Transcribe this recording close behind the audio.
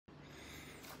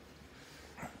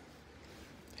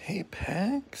Hey,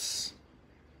 Pax.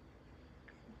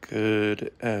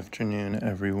 Good afternoon,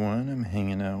 everyone. I'm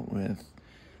hanging out with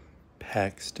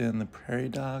Paxton, the prairie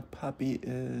dog. Poppy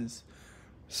is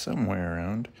somewhere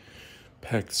around.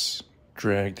 Pax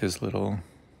dragged his little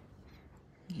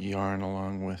yarn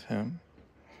along with him.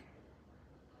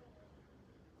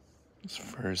 His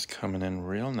fur's coming in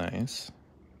real nice.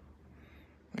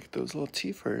 Look at those little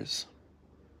teethers.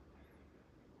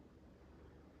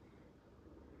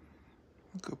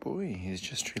 Good boy. He's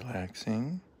just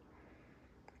relaxing.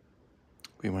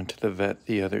 We went to the vet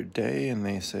the other day and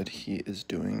they said he is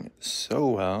doing so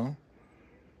well.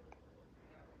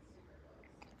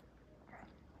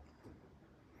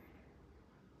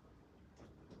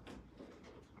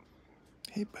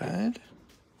 Hey, bud.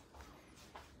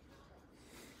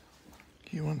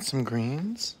 You want some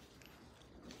greens?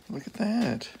 Look at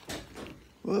that.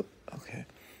 Whoop. Okay.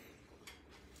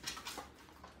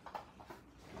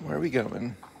 Where are we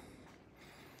going?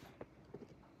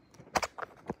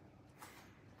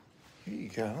 Here you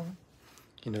go.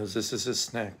 He knows this is his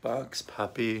snack box.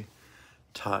 Poppy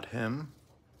taught him.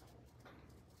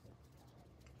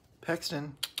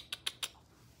 Paxton.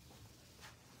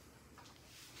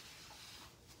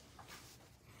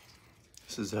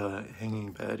 This is a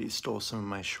hanging bed. He stole some of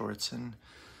my shorts and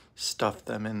stuffed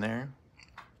them in there.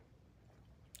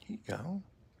 Here you go.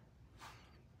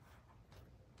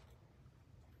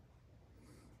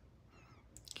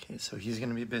 Okay, so he's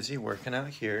gonna be busy working out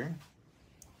here.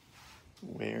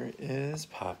 Where is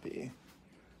Poppy?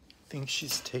 I think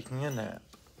she's taking a nap.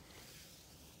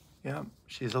 Yep,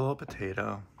 she's a little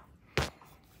potato.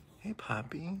 Hey,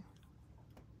 Poppy.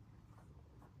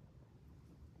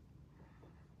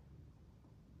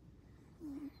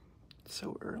 It's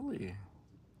so early.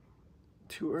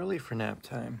 Too early for nap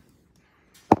time.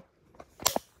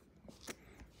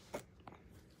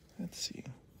 Let's see.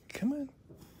 Come on.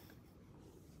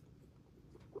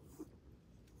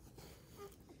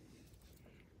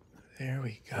 There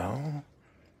we go.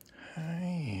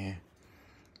 Hi.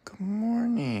 Good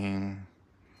morning.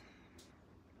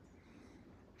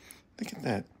 Look at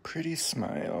that pretty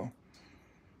smile.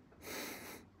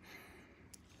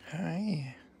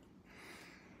 Hi.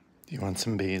 Do you want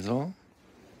some basil?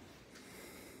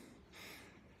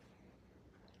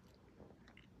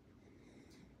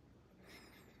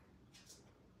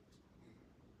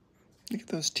 Look at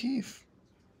those teeth.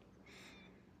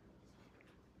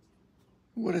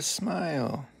 What a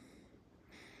smile.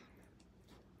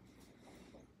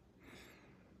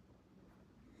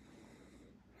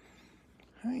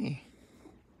 Hi.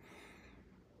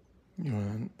 You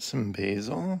want some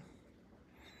basil?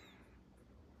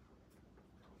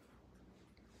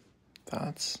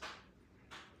 Thoughts?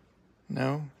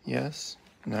 No? Yes?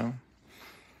 No?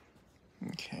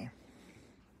 Okay.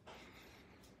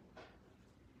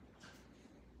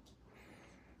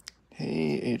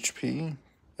 Hey, HP.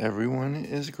 Everyone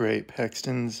is great.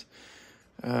 Paxton's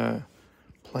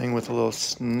playing with a little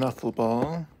snuffle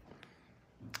ball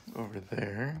over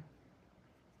there.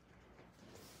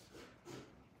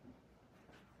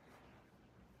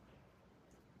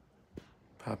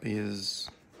 Poppy is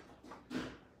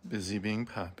busy being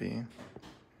Poppy.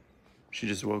 She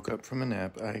just woke up from a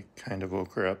nap. I kind of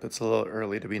woke her up. It's a little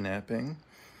early to be napping.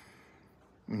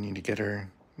 We need to get her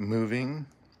moving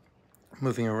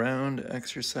around,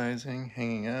 exercising,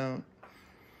 hanging out.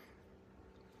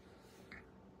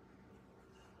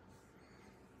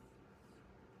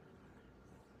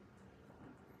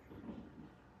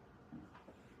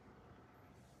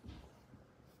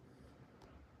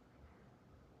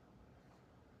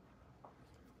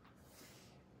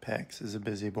 Pax is a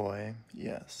busy boy,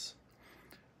 yes.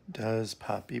 Does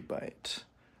Poppy bite?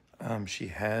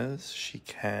 She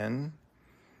can.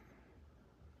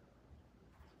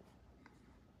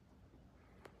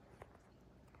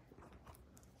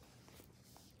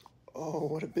 Oh,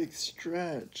 what a big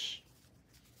stretch.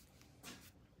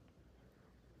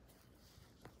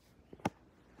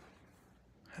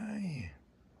 Hi.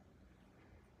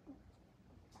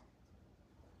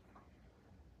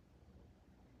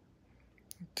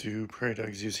 Do prairie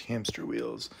dogs use hamster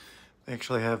wheels? They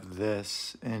actually have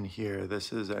this in here.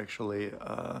 This is actually,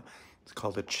 it's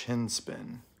called a chin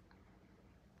spin.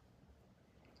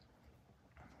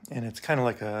 And it's kind of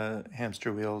like a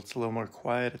hamster wheel. It's a little more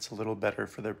quiet. It's a little better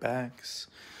for their backs.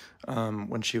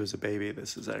 When she was a baby,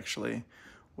 this is actually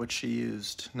what she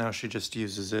used. Now she just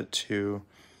uses it to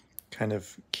kind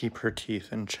of keep her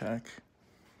teeth in check.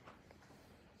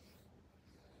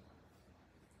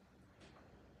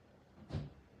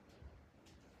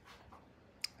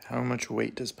 How much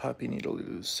weight does Poppy need to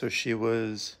lose? So she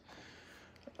was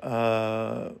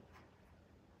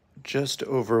just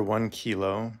over 1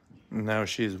 kilo. Now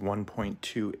she's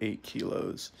 1.28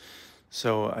 kilos.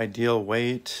 So ideal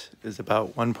weight is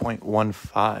about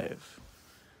 1.15.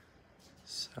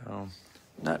 So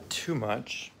not too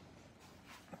much,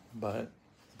 but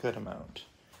a good amount.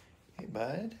 Hey,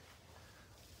 bud.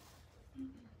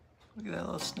 Look at that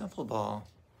little snuffle ball.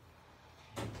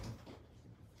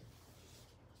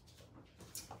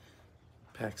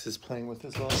 Pax is playing with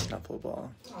his little snuffle ball.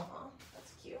 Aw,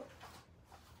 that's cute.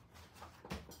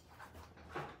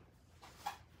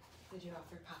 Did you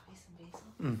offer Poppy some basil?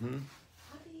 Mm-hmm.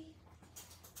 Poppy?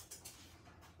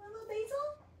 Want a little basil?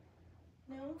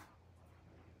 No?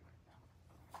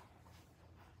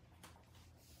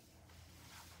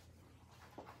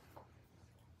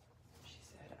 She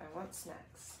said, I want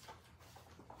snacks.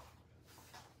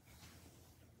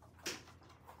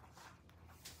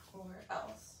 Or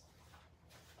else.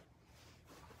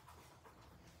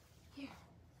 Here.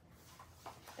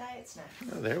 Diet snacks.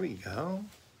 Oh, there we go.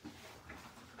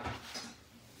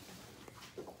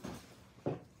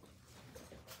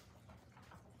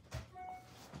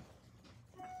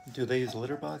 Do they use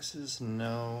litter boxes?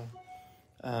 No.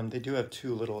 They do have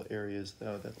 2 little areas,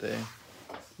 though, that they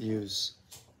use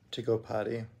to go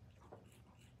potty.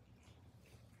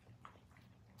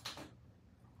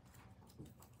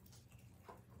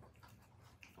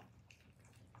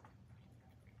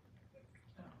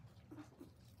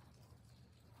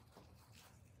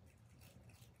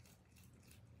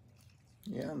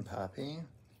 Yeah, Poppy.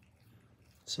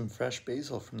 Some fresh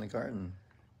basil from the garden.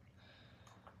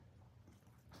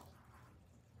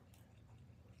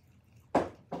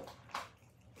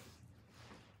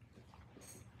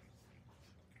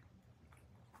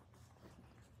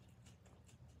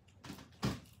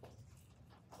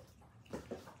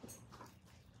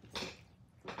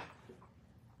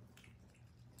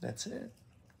 That's it.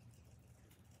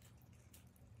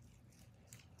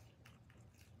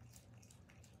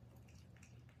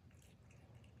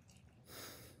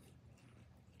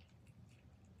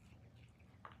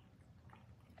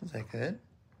 Is that good?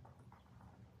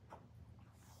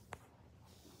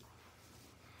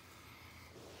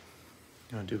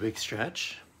 You want to do a big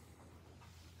stretch?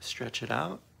 Stretch it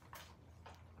out.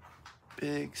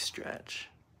 Big stretch.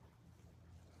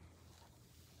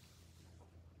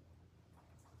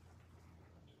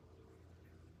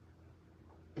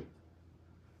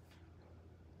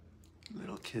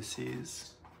 Little kissies.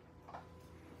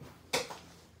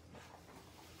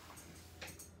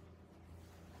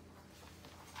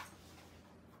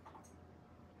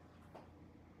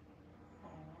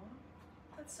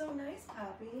 That's so nice,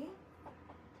 Poppy.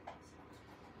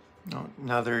 Oh,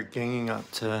 now they're ganging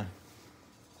up to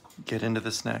get into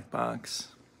the snack box.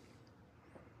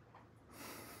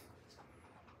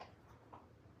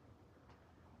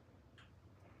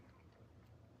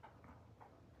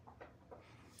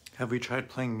 Have we tried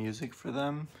playing music for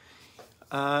them?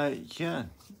 Yeah.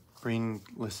 Breen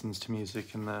listens to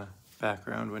music in the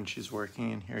background when she's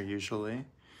working in here usually.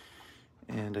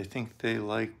 And I think they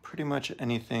like pretty much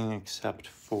anything except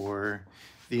for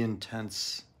the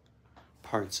intense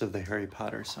parts of the Harry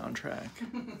Potter soundtrack.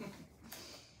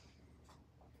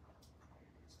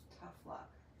 Tough luck.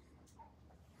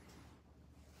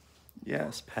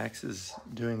 Yes, Pax is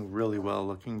doing really well,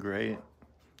 looking great.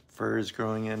 Fur is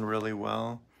growing in really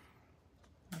well.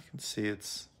 You can see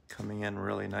it's coming in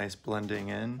really nice, blending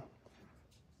in.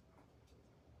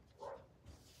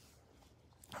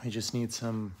 We just need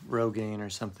some Rogaine or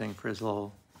something for his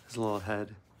little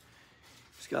head.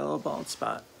 He's got a little bald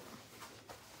spot.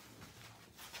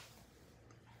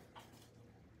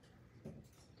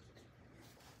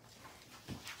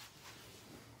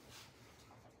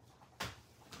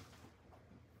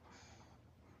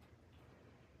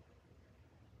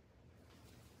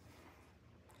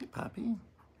 Hey, Poppy.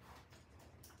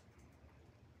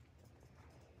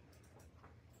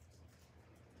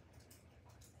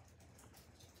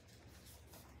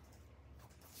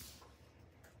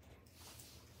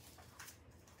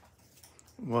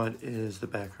 What is the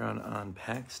background on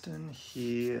Paxton?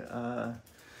 His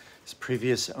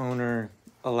previous owner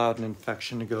allowed an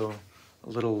infection to go a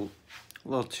little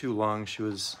too long. She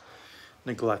was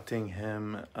neglecting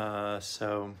him,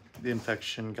 so the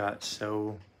infection got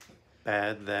so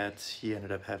bad that he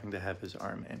ended up having to have his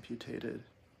arm amputated.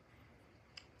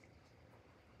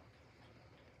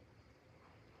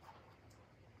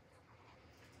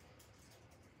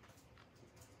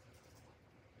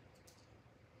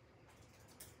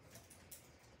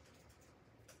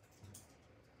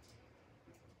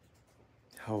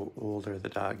 How old are the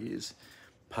doggies?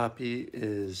 Poppy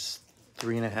is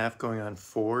 3.5 going on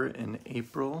 4 in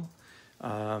April.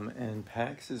 And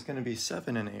Pax is going to be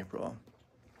 7 in April.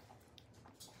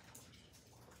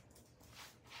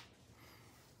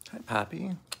 Hi,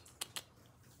 Poppy.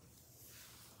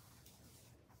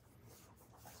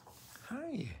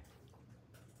 Hi.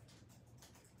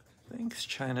 Thanks,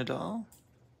 China doll.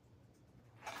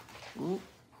 Ooh.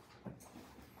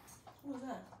 What was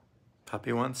that?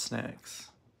 Poppy wants snacks.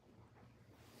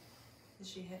 Did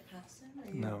she hit Paxton or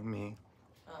you? No, me.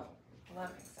 Oh, well,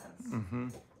 that makes sense. Mm-hmm.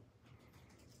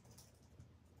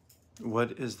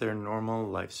 What is their normal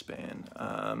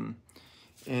lifespan?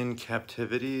 In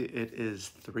captivity, it is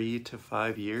 3 to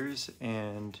 5 years,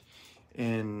 and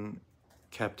in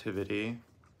captivity,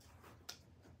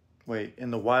 in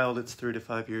the wild, it's 3 to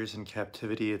 5 years. In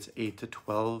captivity, it's 8 to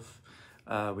 12.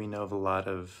 We know of a lot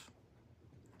of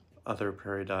other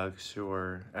prairie dogs who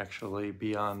are actually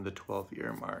beyond the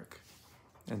 12-year mark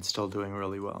and still doing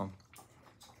really well.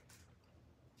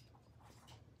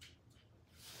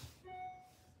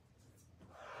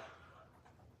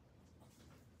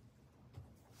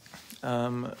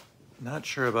 Not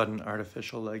sure about an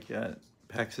artificial leg yet.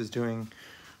 Pax is doing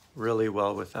really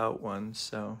well without one,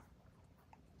 so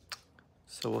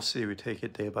we'll see. We take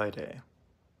it day by day.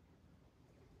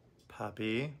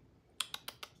 Poppy.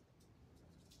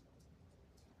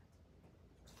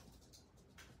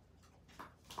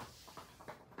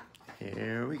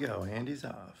 Here we go. Andy's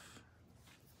off.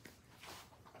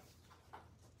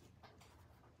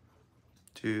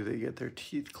 Do they get their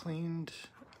teeth cleaned?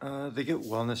 They get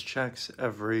wellness checks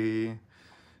every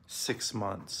 6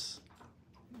 months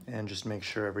and just make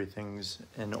sure everything's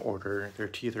in order. Their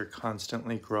teeth are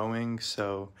constantly growing,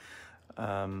 so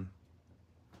there's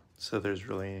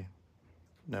really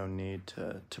no need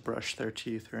to brush their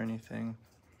teeth or anything.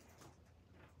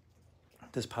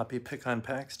 Does Poppy pick on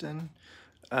Paxton?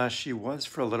 She was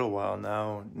for a little while.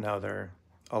 Now they're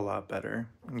a lot better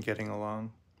and getting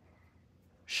along.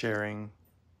 Sharing,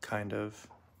 kind of.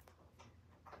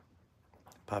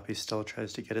 Poppy still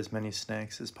tries to get as many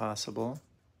snacks as possible.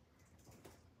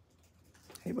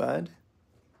 Hey, bud.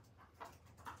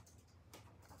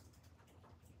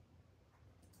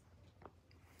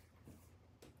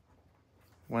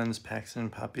 When's Paxton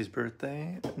and Poppy's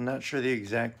birthday? I'm not sure the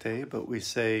exact day, but we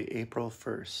say April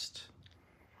 1st.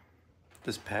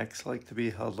 Does Pax like to be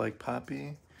held like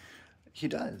Poppy? He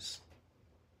does.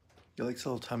 He likes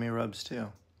little tummy rubs too.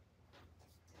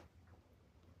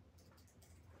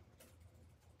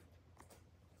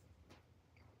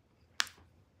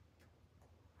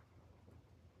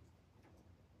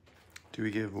 Do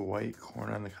we give white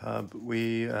corn on the cob?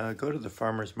 We go to the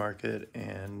farmer's market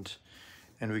and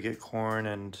we get corn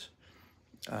and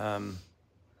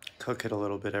cook it a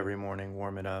little bit every morning,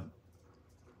 warm it up.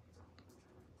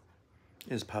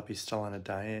 Is Poppy still on a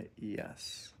diet?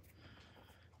 Yes.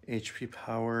 HP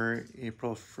Power,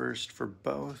 April 1st for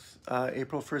both.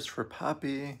 April 1st for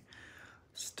Poppy.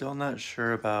 Still not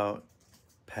sure about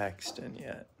Paxton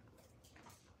yet.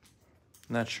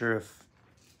 Not sure if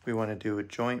we want to do a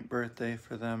joint birthday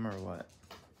for them or what.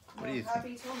 What do you think?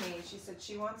 Poppy told me, she said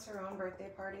she wants her own birthday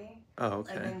party. Oh,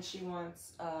 okay. And then she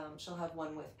wants, she'll have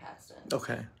one with Paxton.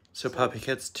 Okay. So Poppy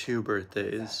gets 2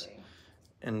 birthdays. Exactly.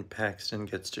 And Paxton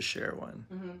gets to share one.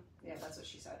 Mm-hmm. Yeah, that's what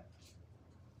she said.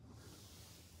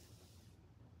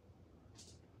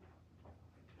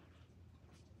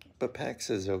 But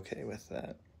Pax is okay with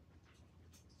that.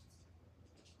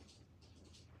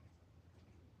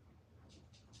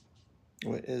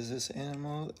 What is this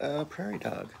animal? A prairie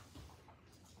dog.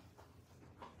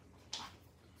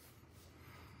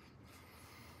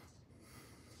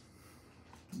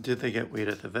 Did they get weighed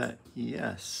at the vet?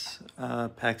 Yes.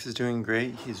 Pax is doing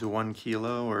great. He's 1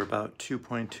 kilo or about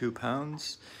 2.2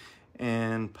 pounds.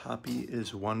 And Poppy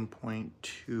is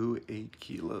 1.28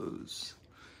 kilos.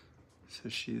 So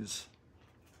she's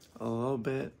a little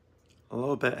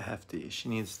bit hefty. She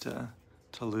needs to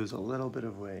lose a little bit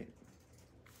of weight.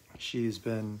 She's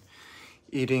been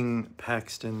eating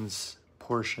Paxton's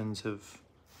portions of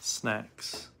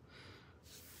snacks.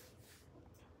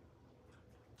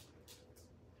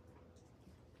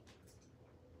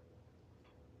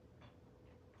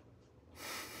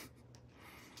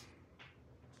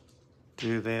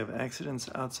 Do they have accidents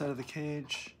outside of the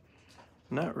cage?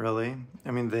 Not really.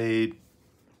 I mean, they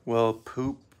will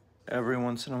poop every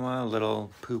once in a while. A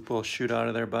little poop will shoot out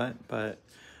of their butt, but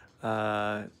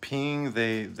peeing,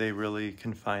 they really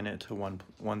confine it to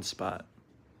one spot.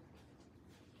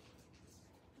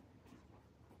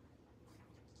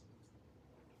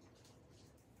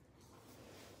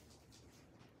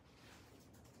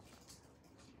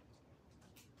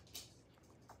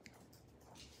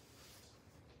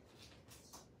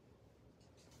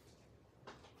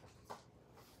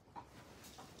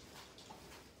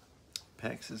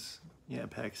 Pax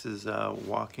is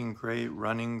walking great,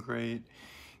 running great,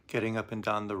 getting up and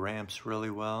down the ramps really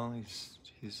well.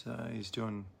 He's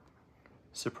doing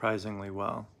surprisingly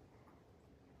well.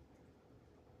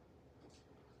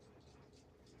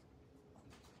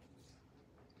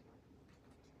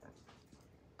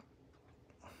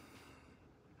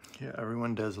 Yeah,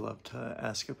 everyone does love to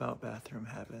ask about bathroom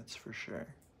habits for sure.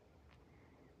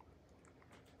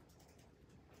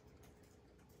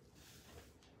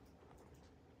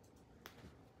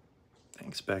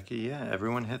 Thanks, Becky. Yeah,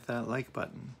 everyone hit that like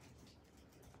button.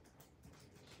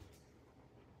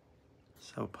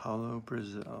 Sao Paulo,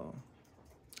 Brazil.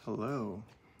 Hello.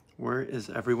 Where is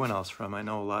everyone else from? I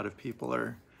know a lot of people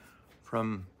are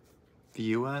from the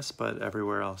US, but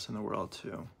everywhere else in the world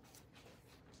too.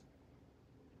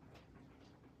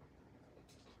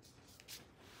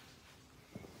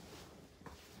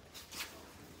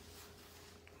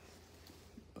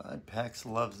 But Pax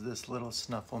loves this little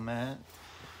snuffle mat.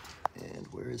 And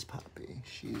where is Poppy?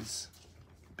 She's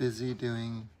busy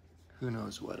doing who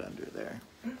knows what under there.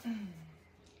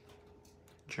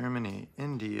 Germany,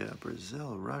 India,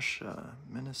 Brazil, Russia,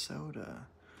 Minnesota,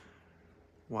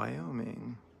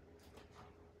 Wyoming,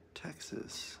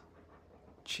 Texas,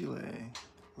 Chile,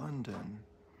 London.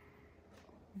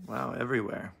 Wow,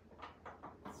 everywhere.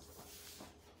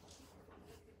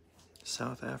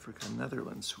 South Africa,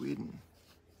 Netherlands, Sweden,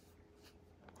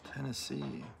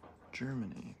 Tennessee,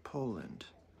 Germany, Poland.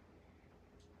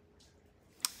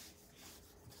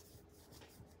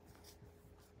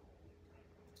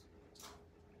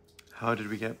 How did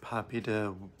we get Poppy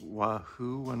to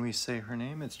wahoo when we say her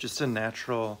name? It's just a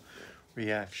natural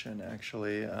reaction,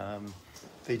 actually.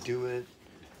 They do it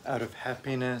out of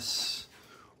happiness,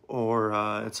 or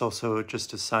it's also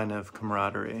just a sign of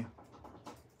camaraderie.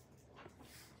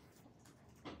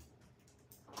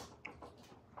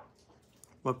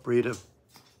 What breed of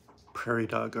prairie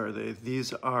dog are they?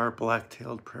 These are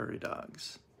black-tailed prairie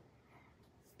dogs.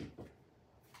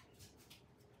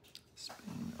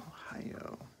 Spain,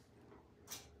 Ohio.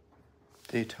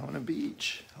 Daytona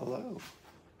Beach, hello.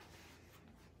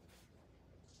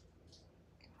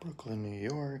 Brooklyn, New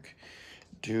York.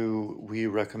 Do we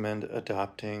recommend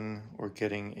adopting or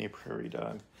getting a prairie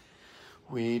dog?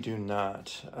 We do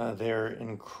not. They're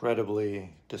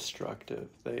incredibly destructive.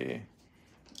 They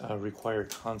require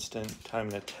constant time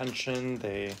and attention.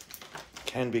 They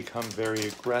can become very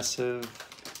aggressive.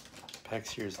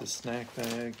 Pax, here's the snack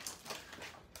bag.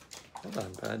 Hold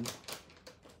on, bud.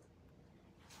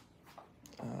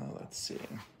 Let's see.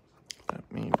 Let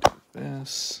me do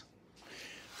this.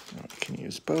 I can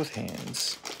use both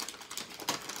hands.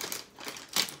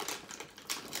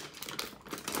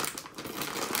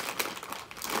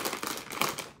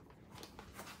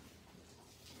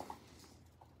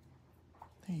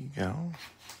 There you go.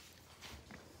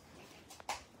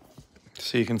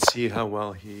 So you can see how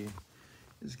well he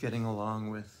is getting along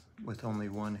with only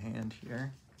one hand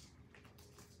here.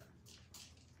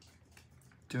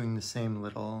 Doing the same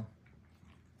little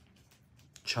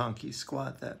chonky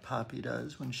squat that Poppy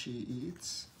does when she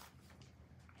eats.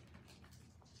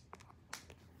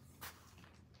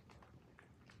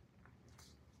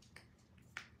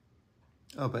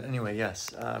 Oh, but anyway, yes,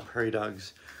 prairie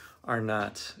dogs are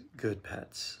not good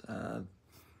pets.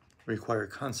 Require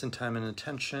constant time and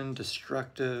attention,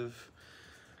 destructive.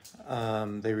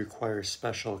 They require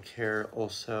special care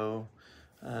also.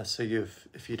 So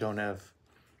if you don't have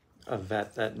a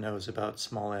vet that knows about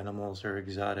small animals or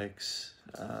exotics,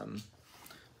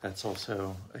 that's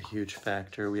also a huge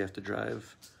factor. We have to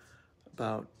drive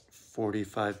about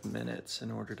 45 minutes in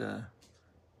order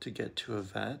to get to a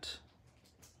vet.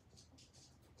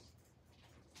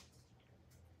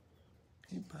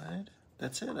 Hey, bud.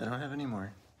 That's it. I don't have any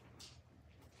more.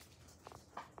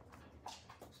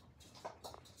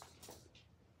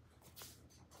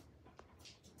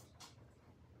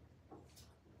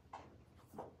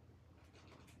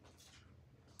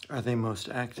 Are they most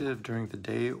active during the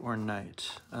day or night?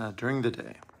 During the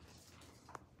day.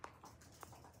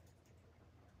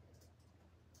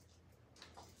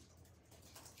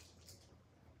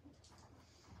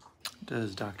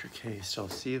 Does Dr. K still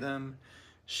see them?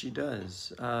 She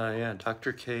does. Yeah,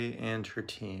 Dr. K and her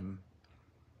team.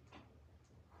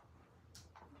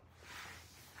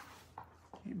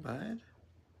 Hey, bud.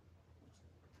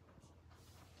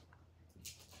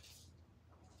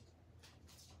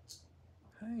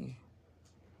 Hi.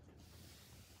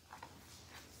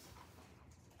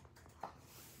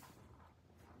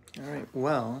 All right,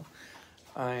 well,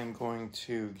 I am going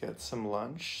to get some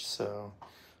lunch, so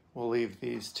we'll leave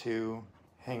these two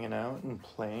hanging out and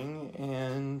playing,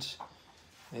 and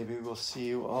maybe we'll see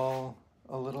you all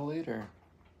a little later.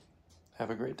 Have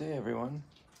a great day, everyone.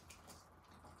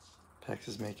 Pax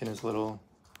is making his little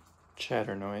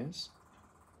chatter noise.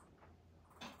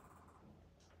 I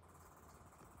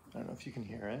don't know if you can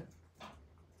hear it.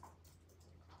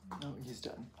 No, he's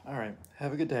done. All right.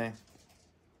 Have a good day.